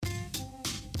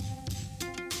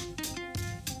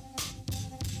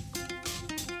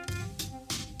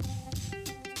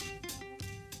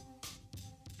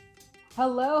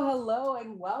Hello, hello,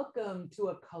 and welcome to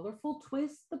A Colorful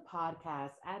Twist, the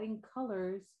podcast, adding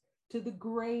colors to the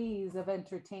grays of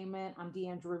entertainment. I'm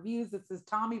Deandra Reviews. This is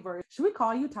Tommyverse. Should we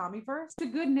call you Tommyverse? It's a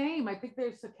good name. I think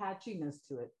there's a catchiness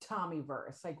to it.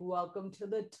 Tommyverse. Like, welcome to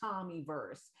the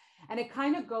Tommyverse. And it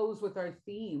kind of goes with our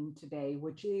theme today,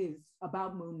 which is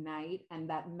about Moon Knight and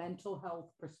that mental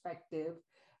health perspective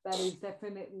that is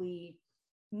definitely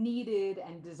needed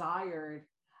and desired.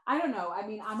 I don't know. I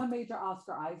mean, I'm a major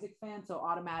Oscar Isaac fan, so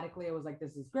automatically I was like,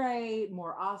 this is great.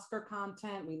 More Oscar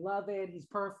content. We love it. He's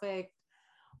perfect.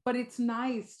 But it's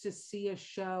nice to see a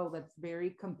show that's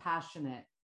very compassionate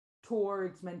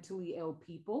towards mentally ill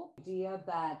people. The idea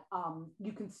that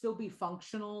you can still be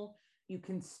functional, you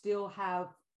can still have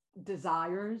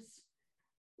desires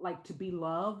like to be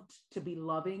loved, to be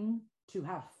loving, to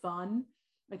have fun.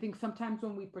 I think sometimes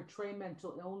when we portray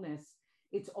mental illness,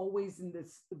 it's always in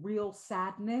this real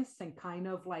sadness and kind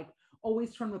of like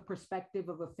always from the perspective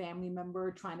of a family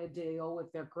member trying to deal with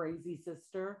their crazy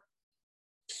sister.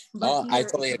 But Oh, I here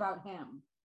it's totally about him.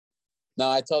 no,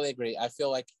 I totally agree. I feel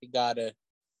like he got it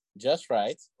just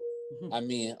right. I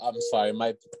mean, I'm sorry,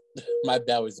 my my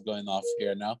bell is going off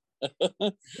here now.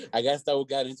 I guess that will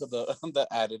get into the the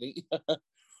editing.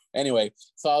 Anyway,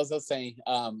 so I was just saying,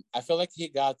 I feel like he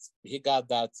got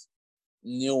that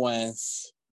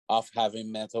nuance of having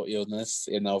mental illness,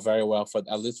 very well for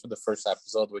at least for the first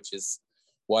episode, which is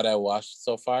what I watched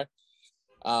so far.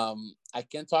 I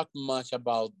can't talk much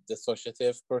about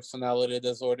dissociative personality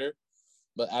disorder,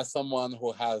 but as someone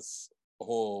who has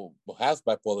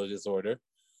bipolar disorder,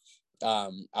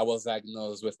 I was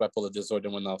diagnosed with bipolar disorder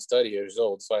when I was 30 years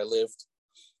old. So I lived,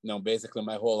 basically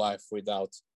my whole life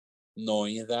without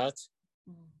knowing that.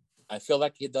 I feel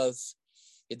like he does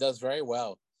very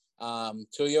well.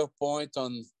 To your point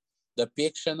on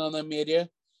depiction on the media,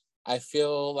 I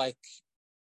feel like,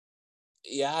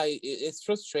 yeah, it's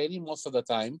frustrating most of the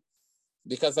time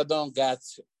because I don't get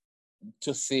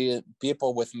to see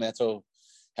people with mental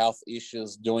health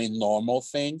issues doing normal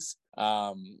things.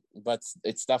 But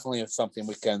it's definitely something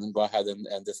we can go ahead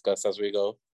and discuss as we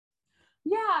go.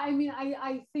 Yeah, I mean,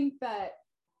 I think that,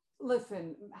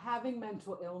 listen, having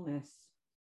mental illness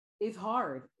is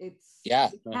hard. Yeah.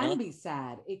 It can be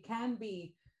sad. It can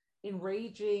be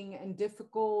enraging and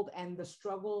difficult, and the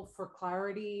struggle for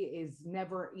clarity is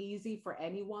never easy for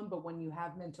anyone. But when you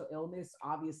have mental illness,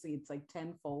 obviously it's like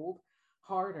tenfold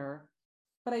harder.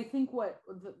 But I think what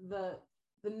the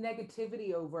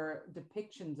negativity over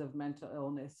depictions of mental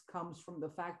illness comes from the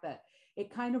fact that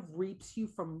it kind of reaps you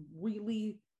from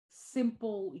really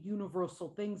simple universal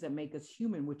things that make us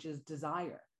human, which is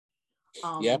desire,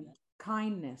 Yep.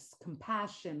 kindness,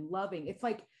 compassion, loving. It's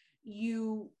like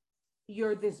you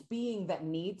you're this being that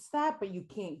needs that, but you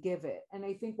can't give it. And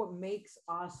I think what makes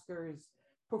Oscar's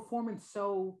performance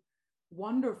so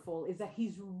wonderful is that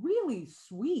he's really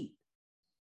sweet.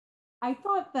 I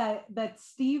thought that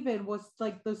Steven was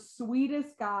like the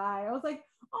sweetest guy. I was like,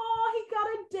 oh, he got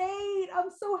a date. I'm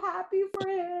so happy for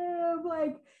him.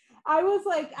 Like, I was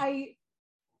like,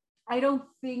 I don't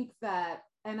think that,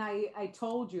 and I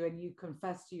told you, and you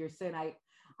confessed to your sin.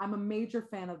 I'm a major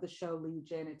fan of the show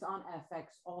Legion. It's on FX,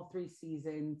 all three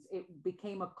seasons. It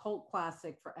became a cult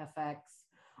classic for FX.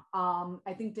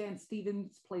 I think Dan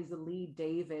Stevens plays the lead,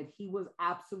 David. He was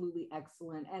absolutely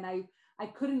excellent, and I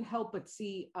couldn't help but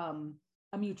see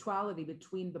a mutuality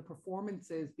between the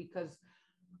performances because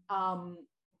um,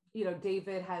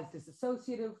 David has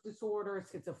dissociative disorder,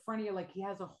 schizophrenia, like he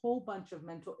has a whole bunch of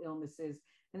mental illnesses.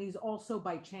 And he's also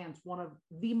by chance one of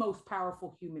the most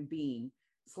powerful human being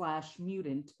slash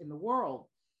mutant in the world.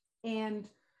 And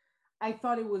I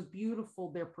thought it was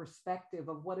beautiful, their perspective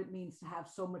of what it means to have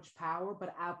so much power,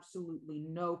 but absolutely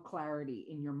no clarity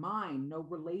in your mind, no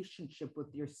relationship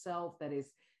with yourself that is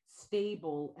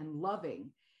stable and loving.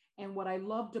 And what I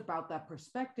loved about that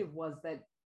perspective was that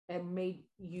it made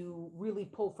you really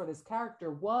pull for this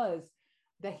character was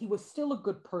that he was still a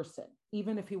good person,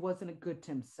 even if he wasn't a good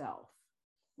to himself.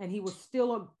 And he was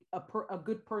still a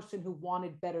good person who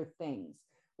wanted better things,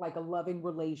 like a loving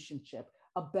relationship,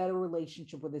 a better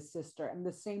relationship with his sister. And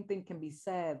the same thing can be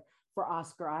said for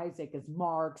Oscar Isaac as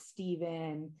Mark,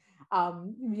 Steven,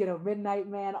 Midnight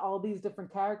Man, all these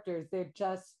different characters. They're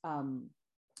just, I'm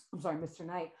sorry, Mr.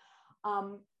 Knight.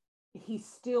 Um, he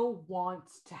still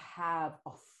wants to have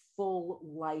a full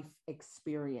life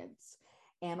experience.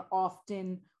 And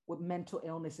often with mental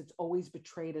illness, it's always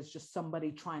portrayed as just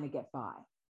somebody trying to get by.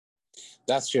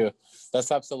 That's true.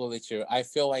 That's absolutely true. I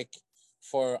feel like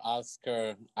for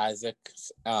Oscar Isaac,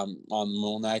 on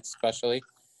Moon Knight especially,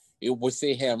 we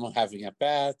see him having a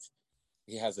pet.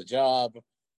 He has a job.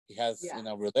 He has,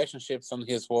 Yeah. relationships on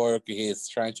his work. He's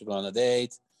trying to go on a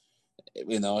date.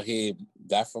 He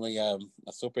definitely a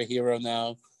superhero now.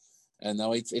 And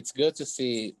now it's good to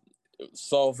see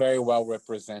so very well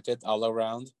represented all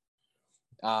around.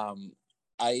 Um,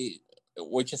 I,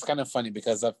 which is kind of funny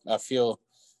because I feel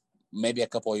maybe a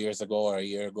couple of years ago or a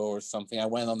year ago or something, I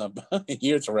went on a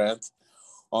huge rant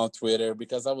on Twitter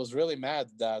because I was really mad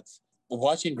that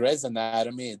watching Grey's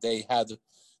Anatomy, they had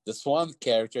this one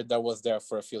character that was there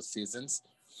for a few seasons,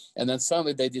 and then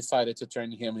suddenly they decided to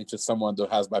turn him into someone who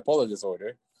has bipolar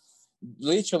disorder.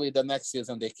 Literally, the next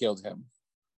season they killed him.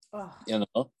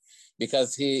 Ugh.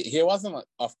 Because he wasn't,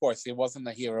 of course, he wasn't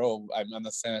a hero. I'm in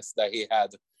the sense that he had,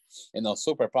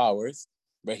 superpowers,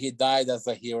 but he died as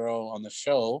a hero on the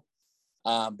show,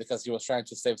 because he was trying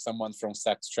to save someone from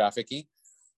sex trafficking.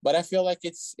 But I feel like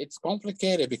it's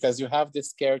complicated because you have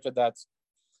this character that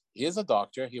he's a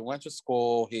doctor. He went to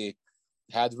school. He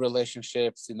had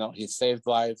relationships. He saved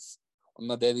lives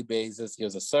on a daily basis. He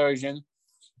was a surgeon.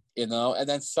 And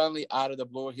then suddenly out of the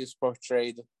blue, he's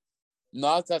portrayed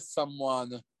not as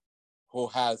someone who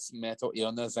has mental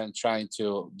illness and trying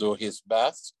to do his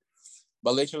best,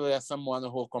 but literally as someone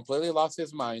who completely lost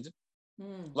his mind,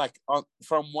 like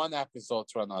from one episode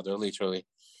to another, literally.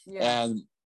 Yeah. And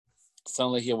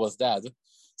suddenly he was dead.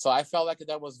 So I felt like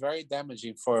that was very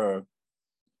damaging for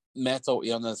mental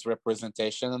illness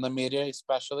representation in the media,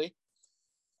 especially.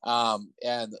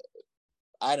 And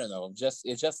I don't know,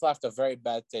 it just left a very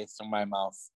bad taste in my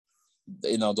mouth.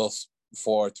 Those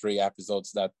 3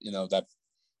 episodes that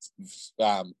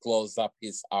closed up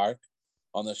his arc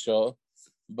on the show.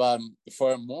 But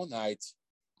for Moon Knight,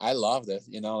 I loved it.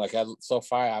 So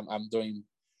far, I'm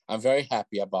very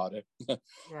happy about it.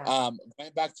 Yeah.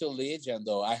 Going back to Legion,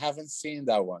 though, I haven't seen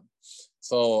that one,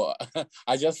 so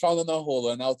I just found it on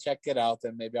Hulu, and I'll check it out,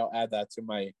 and maybe I'll add that to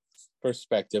my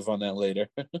perspective on it later.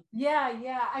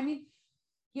 Yeah. I mean,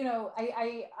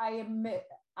 I admit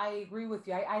I agree with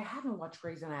you. I haven't watched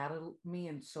Grey's Anatomy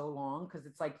in so long because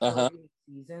it's like 38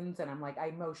 seasons, and I'm like, I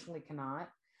emotionally cannot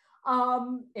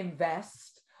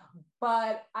invest.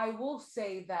 But I will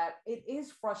say that it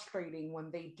is frustrating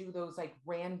when they do those like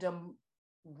random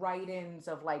write-ins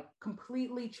of like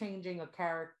completely changing a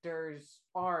character's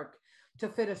arc to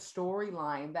fit a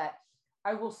storyline. That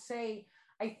I will say,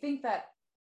 I think that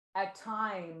at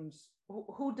times,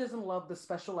 who doesn't love the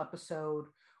special episode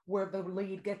where the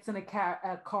lead gets in a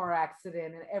car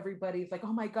accident and everybody's like,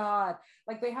 oh my God.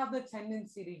 Like they have the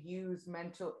tendency to use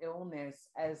mental illness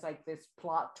as like this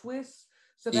plot twist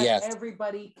so that Yes.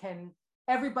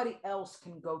 everybody else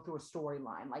can go through a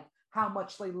storyline. Like how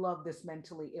much they love this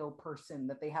mentally ill person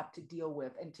that they have to deal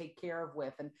with and take care of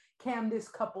with. And can this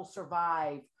couple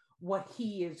survive what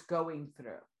he is going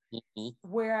through? Mm-hmm.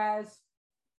 Whereas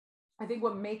I think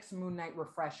what makes Moon Knight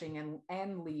refreshing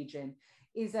and Legion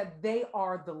is that they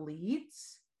are the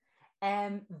leads,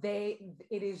 and it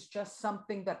is just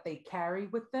something that they carry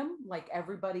with them, like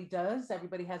everybody does.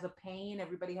 Everybody has a pain,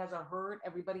 everybody has a hurt,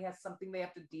 everybody has something they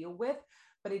have to deal with,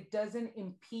 but it doesn't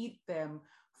impede them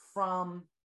from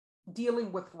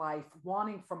dealing with life,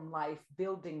 wanting from life,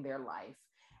 building their life.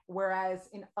 Whereas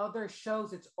in other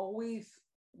shows, it's always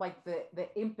like the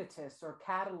impetus or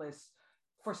catalyst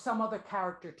for some other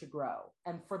character to grow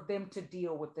and for them to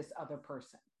deal with this other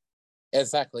person.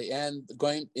 Exactly. And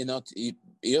going,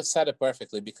 you said it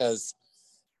perfectly because,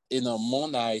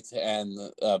 Moon Knight and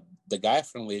the guy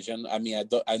from Legion, I mean,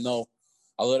 I know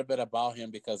a little bit about him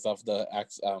because of the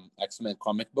X-Men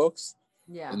comic books.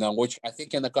 Yeah. Which I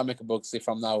think in the comic books, if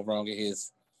I'm not wrong,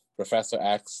 he's Professor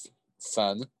X's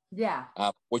son. Yeah.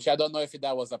 Which I don't know if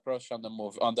that was approached on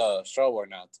the show or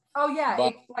not. Oh yeah, but,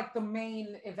 it's like the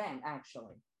main event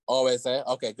actually. Always there?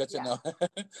 Okay, good to know.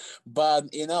 But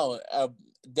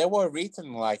they were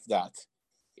written like that.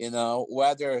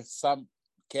 Whether some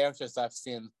characters I've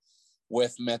seen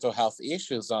with mental health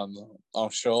issues on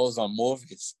shows, on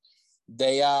movies,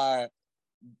 they're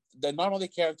normally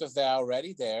characters that are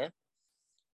already there,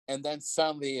 and then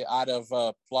suddenly out of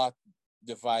a plot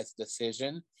device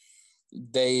decision,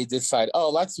 they decide, oh,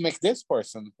 let's make this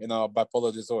person,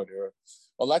 bipolar disorder,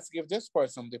 or let's give this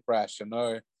person depression,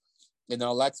 or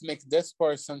let's make this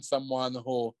person someone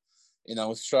who,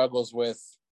 struggles with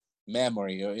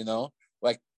memory, or,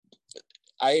 like,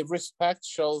 I respect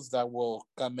shows that will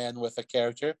come in with a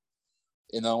character,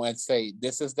 and say,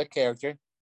 this is the character,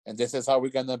 and this is how we're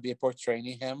going to be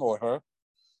portraying him or her.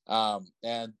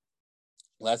 And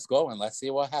let's go and let's see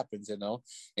what happens,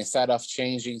 instead of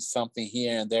changing something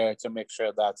here and there to make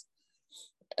sure that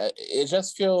it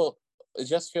just feel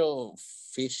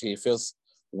fishy. It feels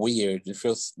weird. It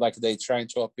feels like they're trying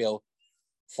to appeal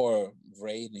for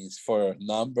ratings, for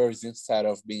numbers instead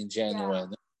of being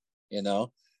genuine, you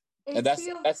know? And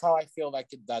that's how I feel like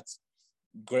that's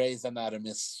Grey's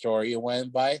Anatomy's story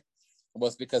went by,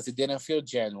 was because it didn't feel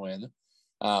genuine.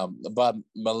 But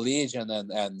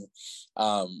Malignant and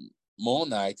Moon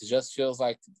Knight just feels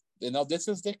like, you know, this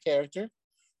is the character,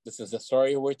 this is the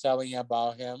story we're telling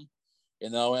about him, you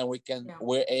know, and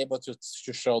we're able to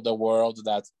show the world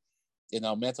that, you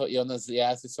know, mental illness,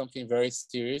 yes, is something very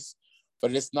serious,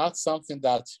 but it's not something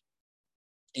that,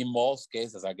 in most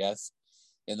cases, I guess,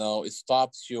 you know, it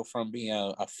stops you from being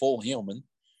a full human,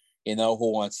 you know,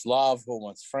 who wants love, who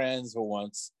wants friends, who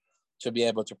wants to be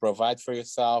able to provide for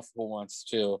yourself, who wants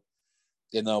to,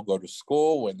 you know, go to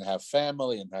school and have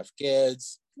family and have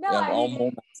kids. No, I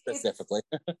mean, specifically.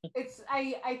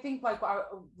 I think like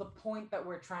the point that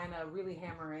we're trying to really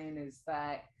hammer in is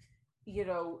that, you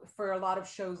know, for a lot of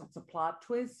shows, it's a plot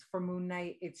twist. For Moon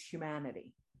Knight, it's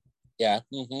humanity. Yeah.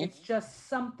 It's just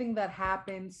something that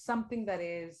happens, something that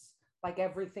is like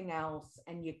everything else,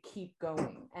 and you keep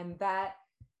going. And that,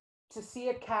 to see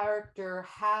a character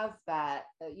have that,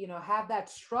 you know, have that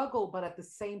struggle, but at the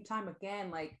same time, again,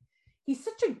 like, he's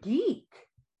such a geek.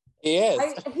 He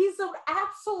is. He's an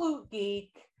absolute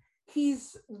geek.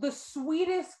 He's the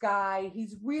sweetest guy.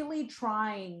 He's really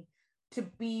trying to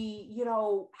be, you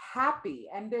know, happy.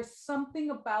 And there's something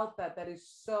about that that is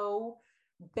so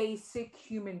basic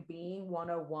human being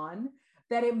 101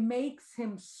 that it makes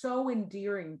him so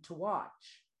endearing to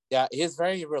watch. Yeah, he's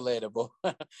very relatable.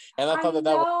 And I thought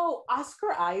that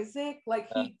Oscar Isaac, like,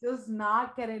 he does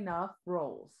not get enough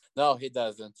roles. No, he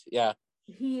doesn't. Yeah.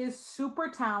 He is super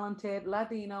talented,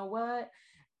 Latino, what?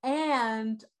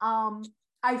 And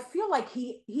I feel like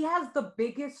he has the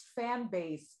biggest fan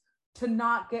base to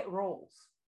not get roles.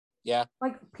 Yeah.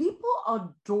 Like, people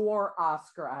adore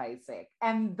Oscar Isaac,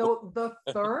 and the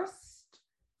thirst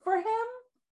for him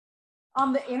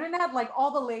on the internet, like,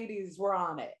 all the ladies were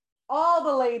on it. All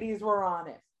the ladies were on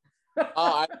it.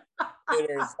 Oh,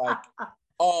 it's like,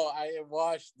 oh, I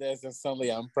watched this and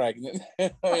suddenly I'm pregnant. You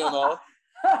know?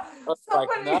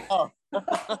 Somebody, like, no.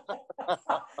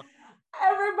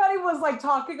 Everybody was like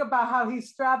talking about how he's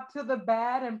strapped to the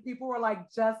bed, and people were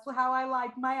like, just how I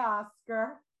like my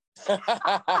Oscar.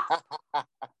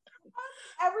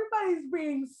 Everybody's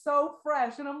being so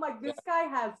fresh, and I'm like, this guy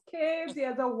has kids, he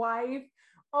has a wife.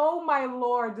 Oh my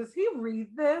Lord, does he read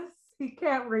this? He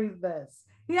can't read this.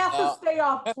 He has to stay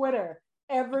off Twitter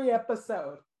every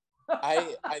episode.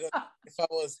 I don't, if I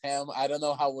was him, I don't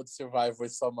know how I would survive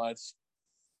with so much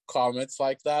comments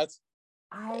like that.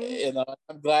 You know,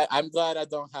 I'm glad I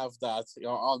don't have that, you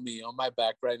know, on me, on my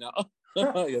back right now.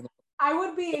 You know? I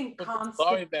would be in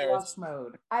constant blush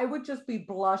mode. I would just be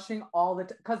blushing all the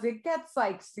time because it gets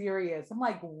like serious. I'm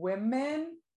like,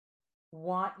 women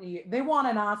want you, they want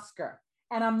an Oscar.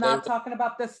 And I'm not talking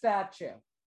about the statue.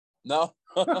 No.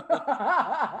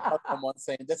 Someone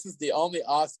saying this is the only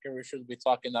Oscar we should be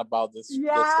talking about this.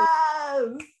 Yes.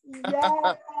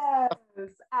 Yes.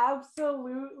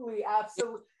 Absolutely.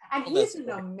 Absolutely. And he's an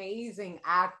amazing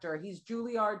actor. He's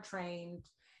Juilliard trained.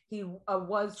 He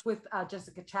was with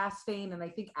Jessica Chastain and I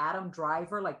think Adam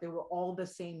Driver. Like, they were all the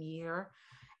same year.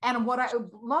 And what I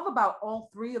love about all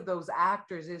three of those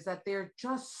actors is that they're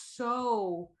just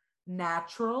so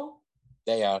natural.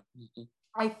 They are.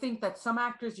 I think that some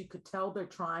actors, you could tell they're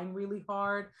trying really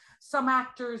hard. Some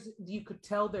actors, you could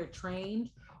tell they're trained.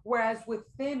 Whereas with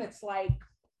Finn, it's like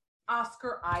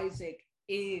Oscar Isaac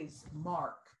is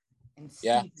Mark and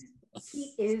Steven. Yeah.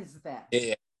 He is them.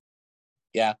 Yeah.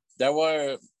 Yeah. There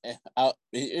were,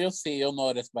 you'll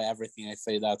notice by everything I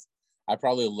say that I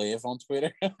probably live on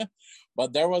Twitter.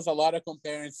 But there was a lot of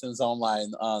comparisons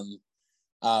online on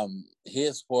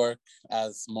his work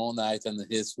as Moon Knight and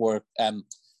his work and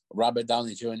Robert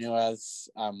Downey Jr. as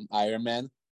Iron Man.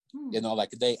 You know,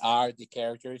 like, they are the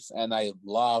characters, and I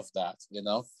love that. You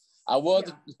know, I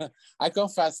would, I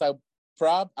confess, I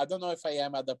don't know if I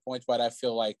am at the point where I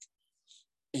feel like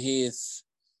he's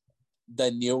the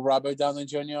new Robert Downey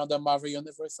Jr. on the Marvel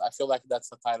Universe. I feel like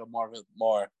that's a title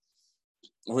more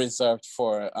reserved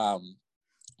for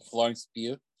Florence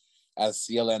Pugh as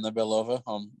Yelena Belova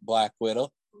on Black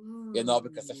Widow. You know,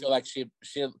 because I feel like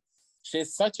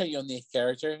she's such a unique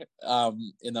character,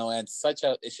 you know, and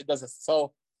she does it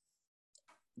so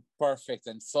perfect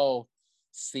and so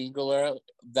singular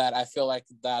that I feel like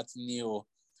that new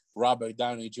Robert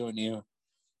Downey Jr.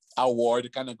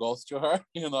 award kind of goes to her.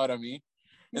 You know what I mean?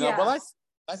 You know, but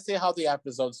let's see how the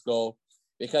episodes go,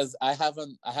 because I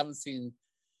haven't received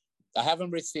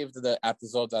the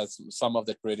episodes as some of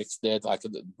the critics did. I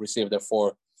could receive the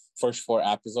first four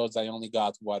episodes. I only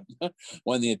got one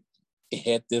when it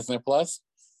hit Disney Plus.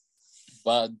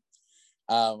 But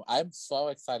I'm so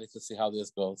excited to see how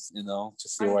this goes. To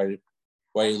see I where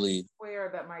I you lead. swear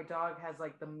that my dog has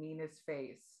like the meanest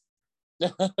face.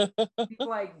 He's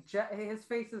like his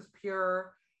face is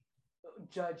pure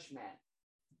judgment.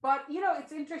 But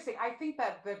it's interesting. I think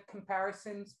that the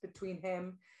comparisons between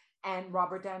him and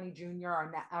Robert Downey Jr.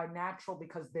 are natural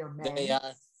because they're They men.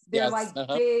 are. They're Yes. like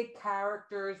big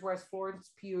characters, whereas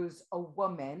Florence Pugh's a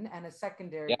woman and a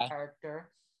secondary Yeah,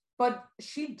 character. But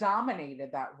she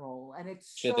dominated that role, and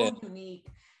it's she so did. unique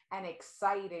and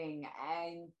exciting.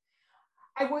 And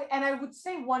I would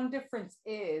say one difference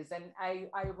is, and I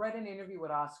read an interview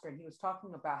with Oscar, and he was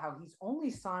talking about how he's only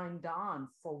signed on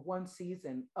for one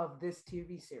season of this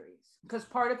TV series because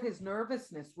part of his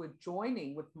nervousness with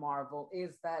joining with Marvel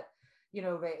is that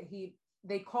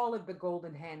they call it the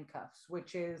golden handcuffs,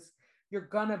 which is you're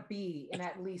gonna be in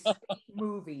at least 8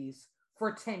 movies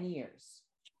for 10 years.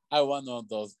 I want one of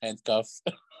those handcuffs.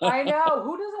 I know.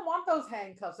 Who doesn't want those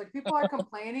handcuffs? Like people are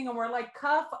complaining and we're like,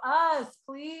 cuff us,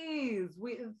 please.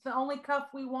 It's the only cuff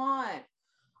we want.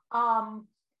 Um,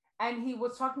 and he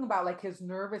was talking about like his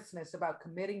nervousness about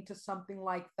committing to something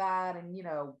like that and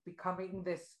becoming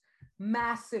this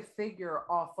massive figure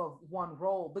off of one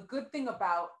role. The good thing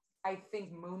about I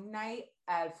think Moon Knight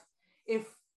as if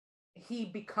he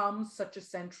becomes such a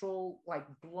central, like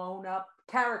blown up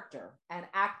character and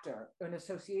actor in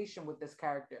association with this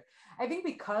character. I think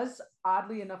because,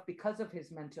 oddly enough, because of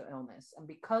his mental illness and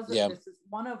because of Yeah,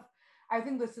 I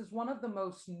think this is one of the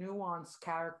most nuanced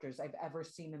characters I've ever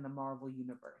seen in the Marvel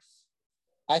universe.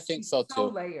 I think He's so so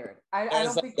too. layered. I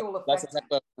There's don't think it will that's affect him.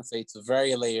 exactly what I say. It's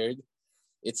very layered.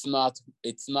 It's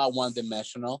not one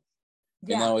dimensional.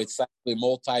 Yeah. It's actually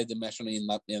multi-dimensional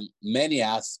in many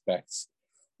aspects,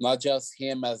 not just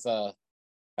him as a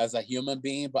human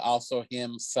being, but also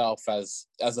himself as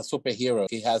a superhero.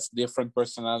 He has different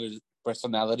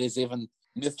personalities, even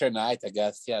Mr. Knight, I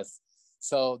guess. Yes.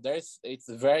 So it's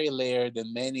very layered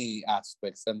in many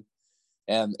aspects,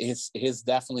 and he's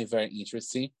definitely very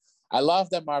interesting. I love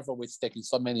that Marvel is taking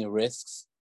so many risks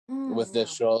with the Yeah.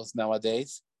 shows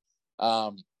nowadays.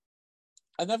 Um,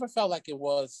 I never felt like it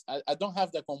was. I don't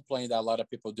have the complaint that a lot of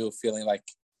people do, feeling like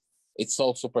it's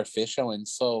so superficial and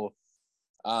so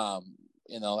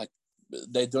like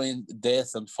they're doing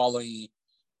this and following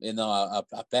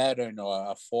a pattern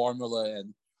or a formula,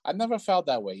 and I never felt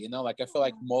that way. Like I feel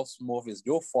like most movies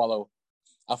do follow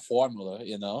a formula.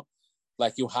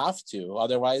 Like you have to,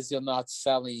 otherwise you're not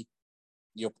selling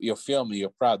your film, your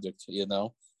product.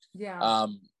 Yeah.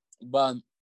 um but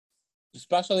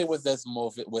especially with this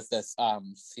movie, with this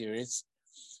series,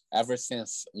 ever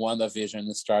since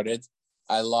WandaVision started,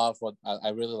 I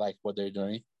really like what they're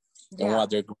doing and Yeah. what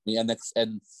they're doing,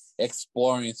 and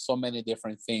exploring so many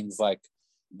different things like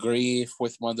grief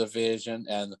with WandaVision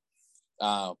and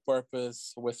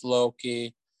purpose with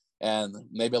Loki, and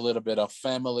maybe a little bit of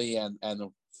family and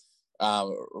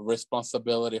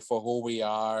responsibility for who we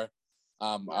are,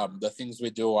 the things we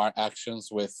do, our actions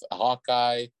with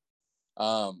Hawkeye.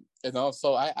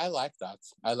 So I like that.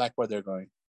 I like where they're going.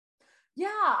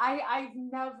 Yeah, I've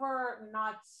never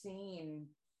not seen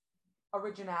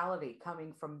originality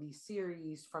coming from these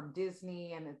series from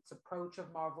Disney and its approach of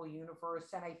Marvel Universe.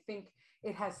 And I think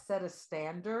it has set a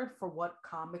standard for what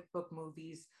comic book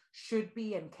movies should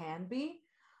be and can be.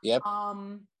 Yep.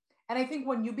 And I think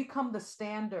when you become the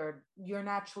standard, you're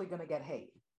naturally going to get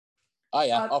hate. Oh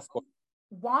yeah, But of course.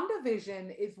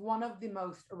 WandaVision is one of the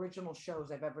most original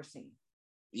shows I've ever seen.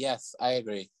 Yes, I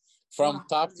agree. From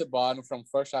top to 100%. bottom, from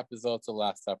first episode to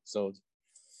last episode.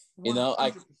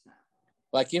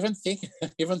 Like 100%. even thinking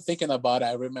even thinking about it,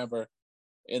 I remember,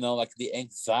 like the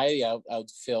anxiety I would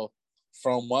feel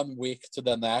from one week to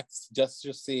the next just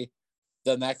to see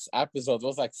the next episode. It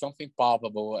was like something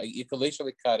palpable. Like, you could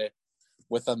literally cut it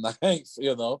with a knife.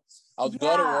 I would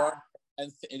go to work Yeah.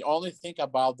 and only think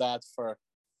about that for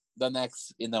the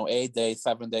next 8 days,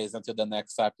 7 days until the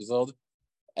next episode.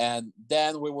 And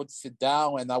then we would sit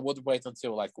down and I would wait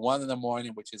until like 1 in the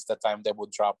morning, which is the time they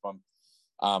would drop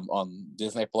on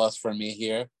Disney Plus for me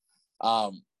here,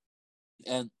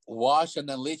 and watch, and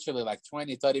then literally like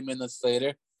 20, 30 minutes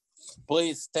later,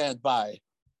 please stand by.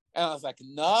 And I was like,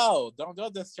 no, don't do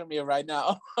this to me right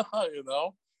now. I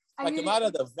Like mean, not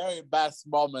at the very best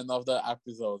moment of the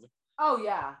episode. oh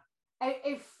yeah.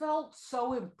 It felt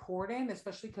so important,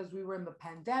 especially because we were in the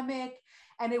pandemic,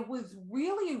 and it was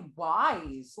really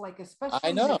wise, like I especially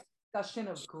in know. this discussion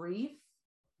of grief.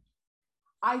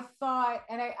 I thought,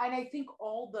 and I think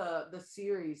all the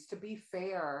series, to be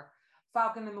fair,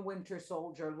 Falcon and the Winter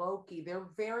Soldier, Loki. They're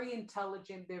very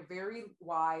intelligent, they're very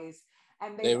wise,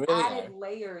 and They they've really added are.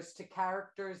 layers to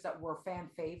characters that were fan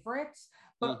favorites,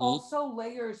 but Mm-hmm. also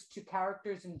layers to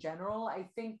characters in general. I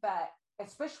think that,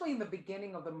 especially in the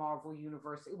beginning of the Marvel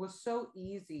Universe, it was so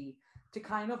easy to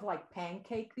kind of like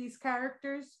pancake these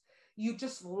characters. You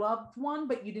just loved one,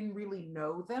 but you didn't really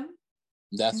know them.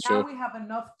 That's And now true. we have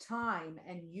enough time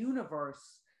and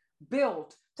universe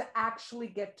built to actually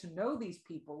get to know these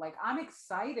people. Like, I'm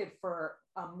excited for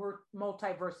a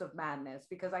multiverse of madness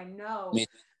because I know Me.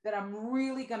 that I'm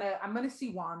gonna see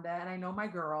Wanda, and I know my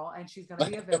girl, and she's gonna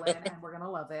be a villain, and we're gonna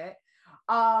love it.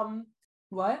 Um,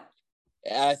 what?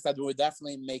 I said we're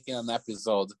definitely making an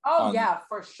episode Oh on yeah,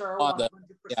 for sure, on one the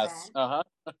hundred yes. percent.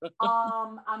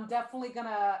 Uh-huh. I'm definitely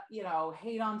gonna,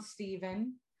 hate on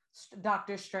Steven,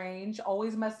 Doctor Strange,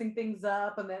 always messing things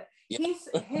up, and that Yeah. he's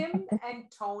him and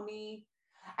Tony.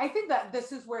 I think that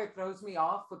this is where it throws me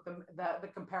off with the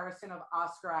comparison of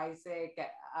Oscar Isaac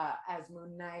as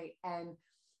Moon Knight and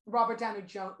Robert Downey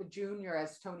Jr.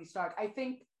 as Tony Stark. I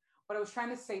think what I was trying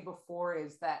to say before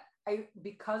is that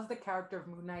because the character of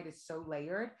Moon Knight is so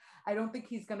layered, I don't think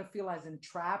he's going to feel as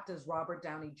entrapped as Robert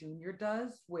Downey Jr.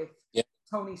 does with Yeah.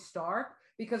 Tony Stark,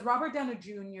 because Robert Downey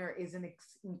Jr. is an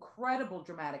incredible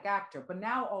dramatic actor, but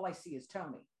now all I see is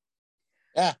Tony.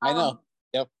 Yeah, I know.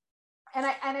 Yep. And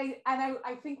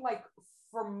I think, like,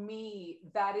 for me,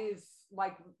 that is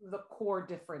like the core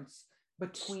difference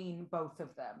between both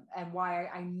of them, and why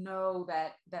I know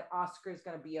that Oscar is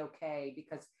going to be okay,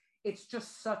 because it's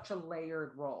just such a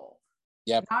layered role.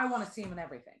 Yep. Now I want to see him in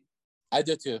everything. I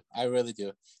do too. I really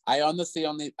do. I honestly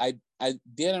I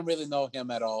didn't really know him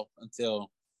at all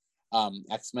until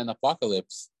X-Men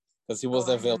Apocalypse, because he was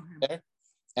a villain there.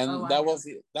 And that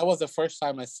was the first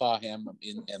time I saw him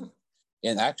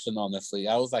in action, honestly.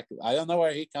 I was like, I don't know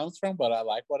where he comes from, but I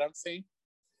like what I'm seeing.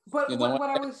 But what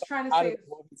I was trying to say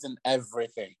is in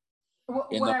everything.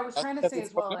 What I was trying to say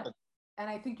as well, and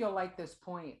I think you'll like this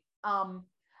point.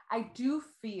 I do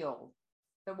feel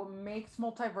that what makes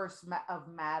Multiverse of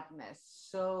Madness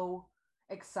so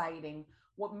exciting,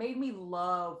 what made me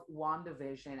love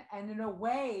WandaVision, and in a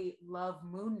way love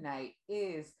Moon Knight,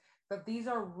 is that these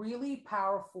are really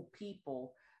powerful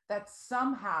people that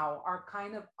somehow are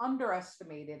kind of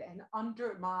underestimated and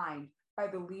undermined by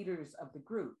the leaders of the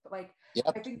group. Like, yep.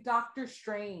 I think Doctor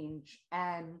Strange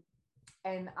and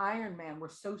Iron Man were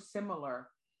so similar,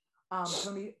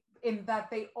 Tony, in that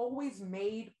they always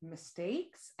made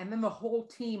mistakes, and then the whole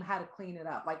team had to clean it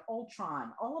up. Like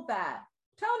Ultron, all of that.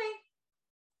 Tony,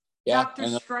 yeah, Doctor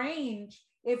Strange,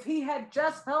 if he had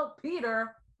just helped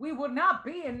Peter, we would not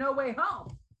be in No Way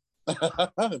Home.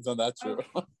 So that's true.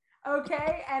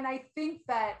 Okay, and I think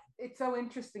that it's so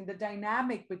interesting, the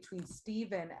dynamic between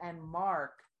Steven and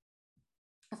Mark,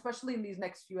 especially in these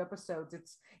next few episodes.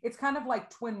 It's kind of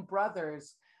like twin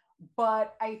brothers,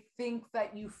 but I think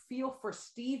that you feel for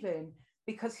Steven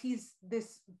because he's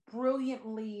this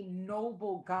brilliantly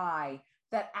noble guy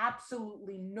that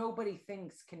absolutely nobody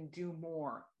thinks can do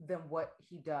more than what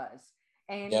he does.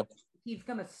 And yep. He's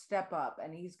going to step up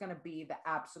and he's going to be the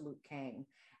absolute king.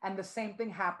 And the same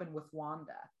thing happened with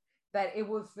Wanda, that it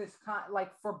was this kind,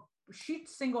 like, she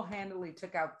single-handedly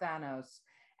took out Thanos,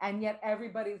 and yet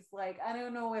everybody's like, I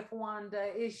don't know if Wanda,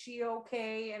 is she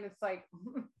okay? And it's like,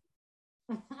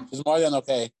 she's more than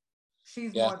okay.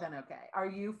 She's more than okay. Are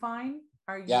you fine?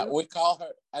 Are you? Yeah, we call her.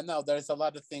 I know there's a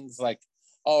lot of things like,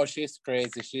 oh, she's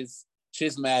crazy,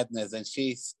 she's madness, and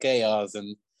she's chaos,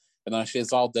 and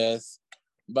she's all this,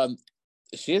 but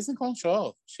she's in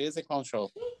control. She's in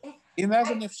control.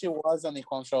 Imagine if she wasn't in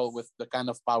control with the kind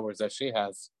of powers that she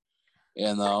has,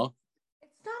 It's not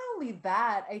only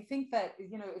that. I think that,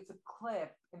 it's a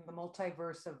clip in the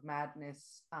Multiverse of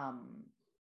Madness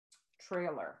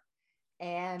trailer.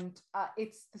 And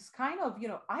it's this kind of,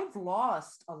 I've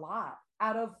lost a lot.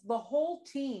 Out of the whole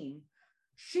team,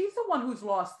 she's the one who's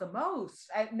lost the most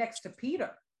next to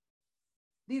Peter.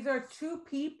 These are two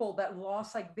people that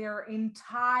lost like their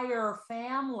entire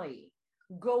family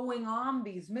going on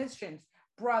these missions.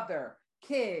 Brother,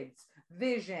 kids,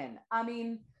 Vision. I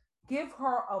mean, give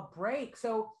her a break.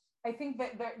 So I think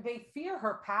that they fear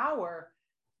her power,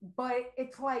 but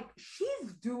it's like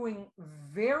she's doing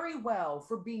very well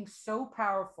for being so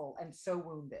powerful and so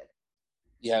wounded.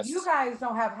 Yes. You guys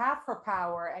don't have half her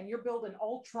power, and you're building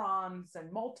Ultrons and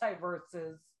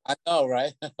multiverses. I know,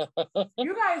 right?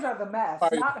 You guys are the mess,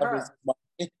 not her.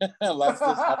 Let's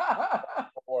just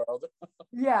world.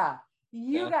 Yeah.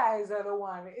 You guys are the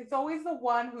one. It's always the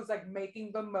one who's like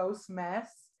making the most mess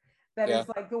that is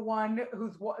like the one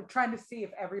who's trying to see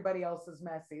if everybody else is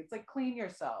messy. It's like, clean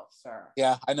yourself, sir.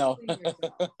 Yeah, I know.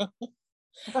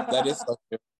 That is so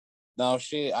true. No,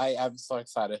 I'm so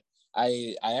excited.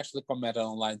 I actually commented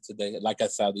online today. Like I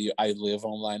said, I live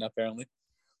online apparently.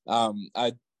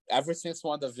 I ever since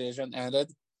WandaVision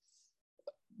ended,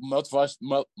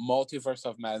 Multiverse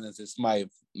of Madness is my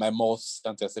most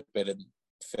anticipated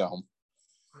film.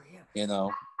 Really? You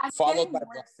know, I'm followed getting by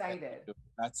more Black excited. Panther.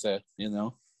 That's it. You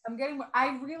know.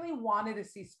 I really wanted to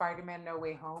see Spider-Man No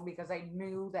Way Home because I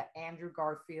knew that Andrew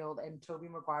Garfield and Tobey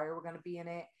Maguire were going to be in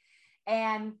it.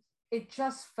 And it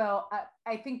just felt,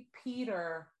 I think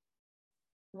Peter,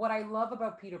 what I love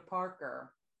about Peter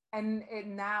Parker and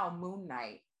now Moon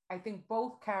Knight, I think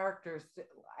both characters,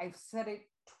 I've said it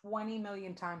 20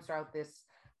 million times throughout this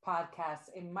podcast.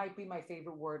 It might be my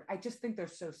favorite word. I just think they're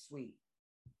so sweet.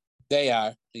 They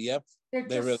are. Yep. They're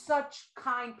They just really. such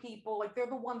kind people. Like they're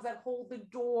the ones that hold the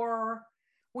door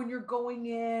when you're going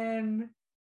in.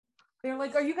 They're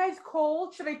like, "Are you guys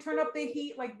cold? Should I turn up the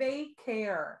heat?" Like they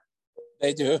care.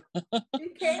 They do. They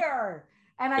care.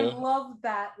 And I love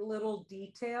that little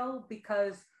detail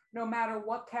because no matter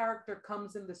what character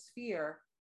comes in the sphere,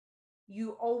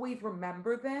 you always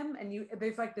remember them and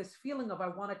there's like this feeling of I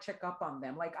want to check up on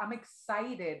them. Like I'm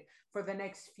excited for the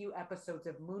next few episodes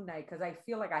of Moon Knight because I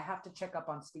feel like I have to check up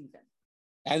on Steven.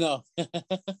 I know.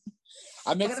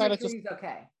 I'm excited sure he's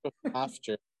okay.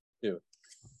 After too.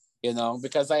 You know,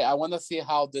 because I want to see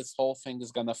how this whole thing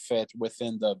is gonna fit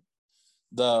within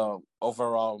the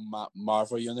overall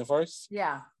Marvel universe.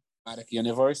 Yeah. Cinematic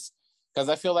universe. Because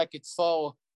I feel like it's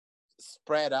so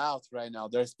spread out right now.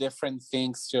 There's different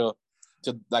things to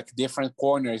like different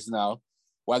corners now.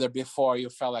 Whether before you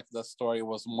felt like the story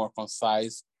was more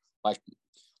concise, like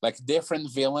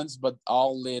different villains, but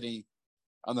all leading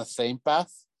on the same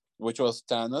path, which was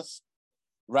Thanos.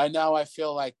 Right now, I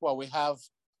feel like we have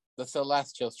the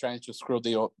Celestials trying to screw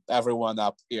everyone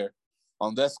up here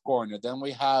on this corner. Then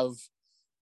we have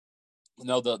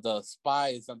the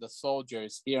spies and the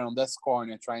soldiers here on this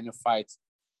corner trying to fight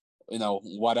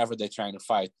whatever they're trying to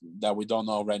fight that we don't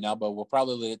know right now, but will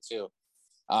probably lead to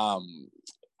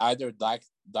either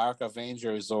Dark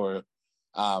Avengers or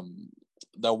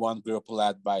the one group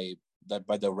led by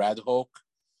the Red Hulk,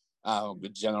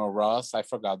 General Ross. I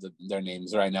forgot their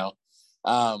names right now.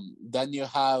 Then you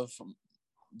have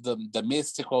the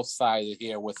mystical side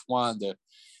here with Wanda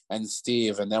and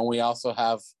Steve, and then we also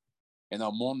have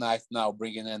Moon Knight now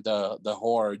bringing in the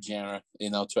horror genre,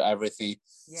 to everything.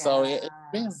 Yeah. So it's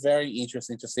been very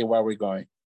interesting to see where we're going.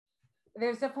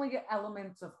 There's definitely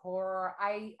elements of horror.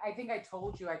 I think I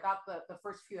told you I got the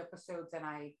first few episodes and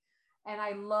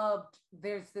I loved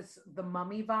there's the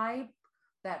Mummy vibe,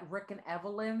 that Rick and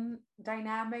Evelyn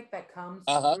dynamic that comes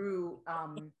through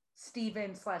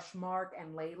Steven / Mark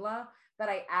and Layla that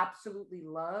I absolutely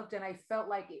loved. And I felt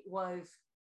like it was,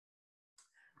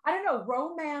 I don't know,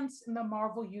 romance in the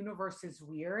Marvel universe is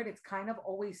weird. It's kind of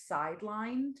always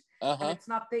sidelined, and it's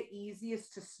not the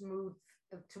easiest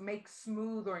to make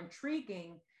smooth or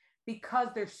intriguing because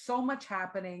there's so much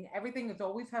happening. Everything is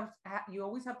you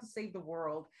always have to save the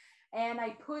world. And I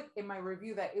put in my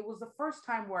review that it was the first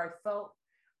time where I felt,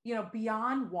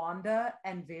 beyond Wanda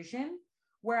and Vision,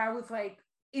 where I was like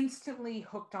instantly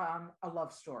hooked on a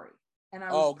love story. And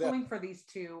I was pulling for these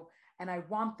two, and I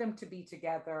want them to be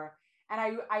together.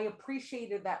 And I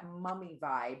appreciated that mummy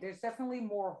vibe. There's definitely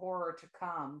more horror to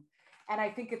come. And I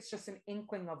think it's just an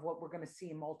inkling of what we're going to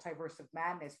see in Multiverse of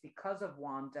Madness because of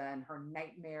Wanda and her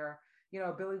nightmare,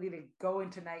 ability to go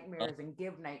into nightmares and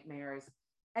give nightmares.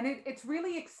 And it's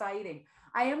really exciting.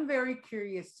 I am very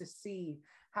curious to see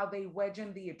how they wedge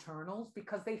in the Eternals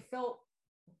because they felt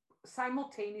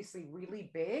simultaneously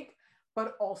really big,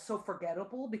 but also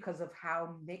forgettable because of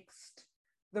how mixed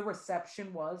the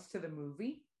reception was to the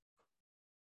movie.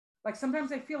 Like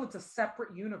sometimes I feel it's a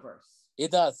separate universe.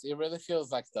 It does. It really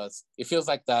feels like that. It feels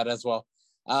like that as well.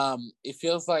 It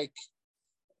feels like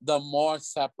the more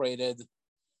separated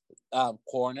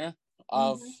corner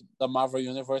of the Marvel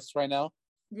universe right now.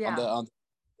 Yeah.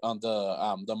 On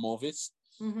the movies.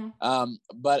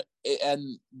 But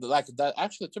like that,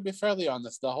 actually, to be fairly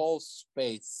honest, the whole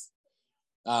space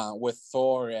with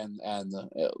Thor and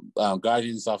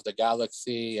Guardians of the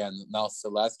Galaxy and now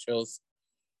Celestials.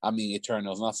 I mean,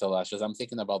 Eternals, not Celestials. I'm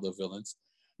thinking about the villains.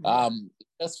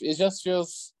 It just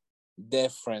feels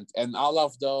different, and all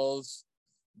of those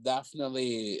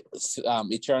definitely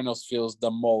Eternals feels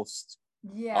the most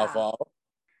of all.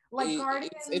 Like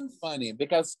Guardians. It's funny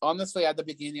because honestly, at the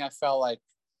beginning, I felt like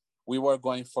we were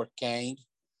going for Kang,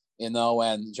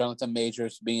 and Jonathan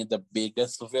Majors being the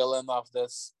biggest villain of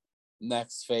this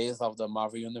next phase of the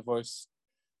Marvel universe.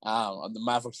 the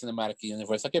Marvel Cinematic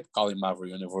Universe. I keep calling Marvel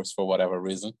Universe for whatever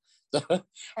reason. But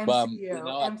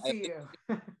MCU.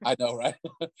 I know, right?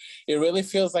 It really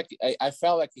feels like I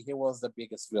felt like he was the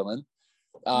biggest villain.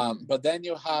 But then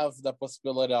you have the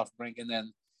possibility of bringing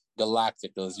in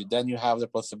Galacticos. Then you have the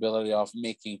possibility of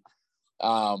making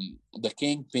the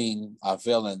Kingpin a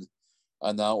villain,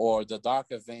 or the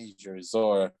Dark Avengers,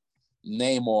 or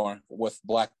Namor with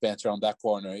Black Panther on that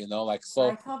corner. Like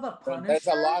so. There's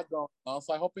a lot going on.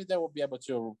 So I hope they will be able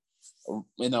to,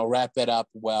 wrap it up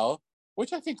well.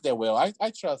 Which I think they will.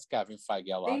 I trust Kevin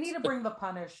Feige a lot. They need to bring the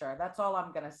Punisher. That's all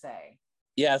I'm gonna say.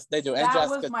 Yes, they do. And that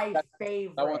Jessica, was my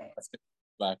favorite.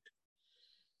 Back.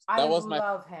 I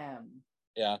love him.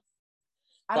 Yeah.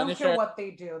 I don't care what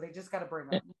they do. They just gotta bring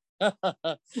him.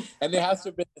 And it has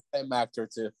to be the same actor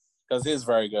too, because he's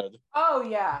very good. Oh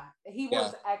yeah, he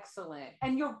was excellent.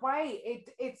 And you're right.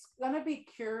 It's gonna be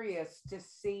curious to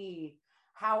see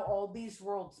how all these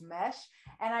worlds mesh.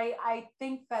 And I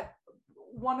think that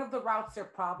one of the routes they're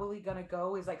probably going to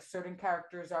go is like certain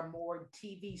characters are more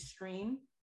TV stream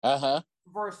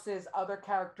versus other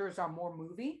characters are more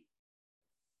movie,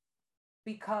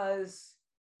 because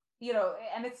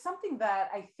and it's something that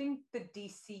I think the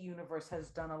DC universe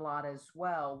has done a lot as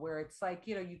well, where it's like,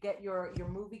 you get your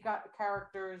movie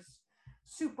characters,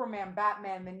 Superman,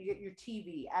 Batman, then you get your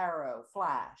TV, Arrow,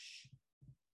 Flash.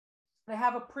 They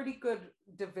have a pretty good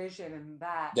division in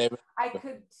that. I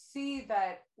could see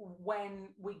that when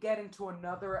we get into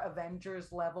another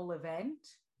Avengers level event,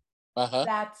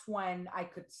 that's when I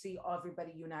could see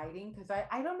everybody uniting. Because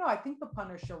I don't know. I think the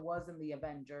Punisher was in the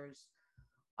Avengers.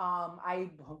 I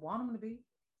want him to be.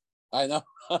 I know.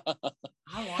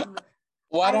 I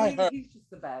want him to. Heard, he's just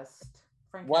the best.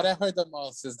 What I heard the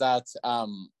most is that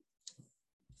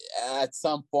at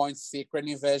some point, Secret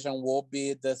Invasion will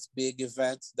be this big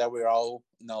event that we're all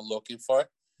looking for.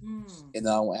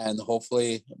 And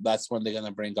hopefully that's when they're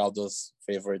gonna bring all those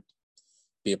favorite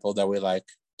people that we like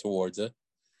towards it.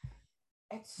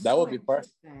 That would be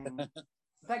perfect.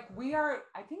 Like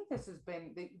I think this has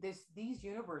been these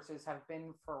universes have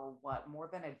been for what, more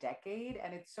than a decade,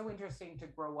 and it's so interesting to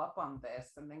grow up on this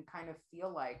and then kind of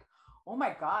feel like, oh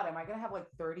my God, am I gonna have like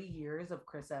 30 years of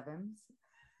Chris Evans?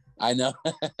 I know.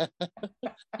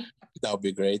 That would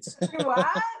be great. What?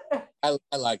 I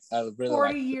really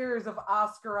 40 years of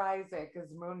Oscar Isaac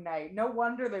as Moon Knight. No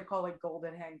wonder they call it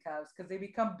golden handcuffs, because they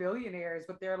become billionaires,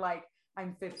 but they're like,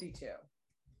 I'm 52.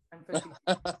 I'm 52.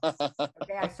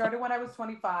 Okay, I started when I was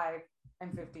 25.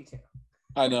 I'm 52.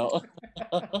 I know.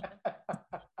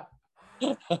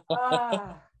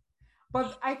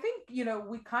 But I think,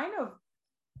 we kind of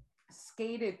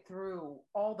skated through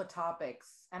all the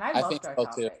topics, and I loved our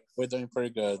topics. Too. We're doing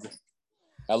pretty good.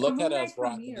 I look at us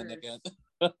rocking it again.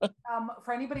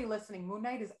 For anybody listening, Moon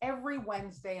Knight is every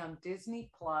Wednesday on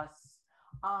Disney Plus.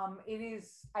 It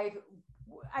is. I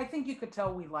think you could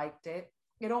tell we liked it.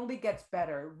 It only gets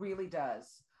better. It really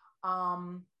does.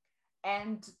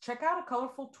 And check out A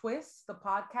Colorful Twist, the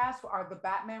podcast. The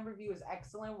Batman review is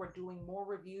excellent. We're doing more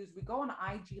reviews. We go on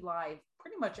IG Live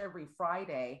pretty much every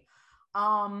Friday.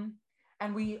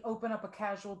 And we open up a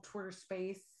casual Twitter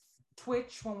space,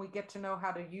 Twitch, when we get to know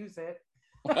how to use it.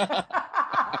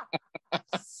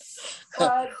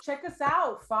 Check us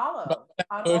out. Follow.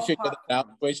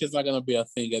 Twitch is not going to be a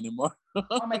thing anymore.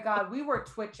 Oh my God, we were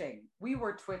twitching.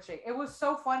 It was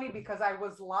so funny because I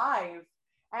was live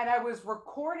and I was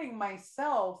recording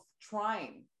myself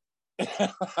trying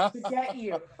to get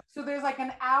you. So there's like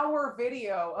an hour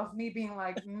video of me being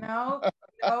like, no,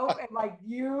 and like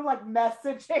you like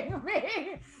messaging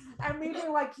me and me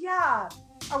being like, yeah,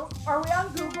 are we on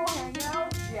Google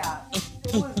Hangouts? Yeah,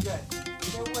 it was good.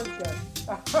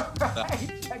 All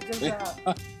right, check this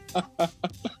out.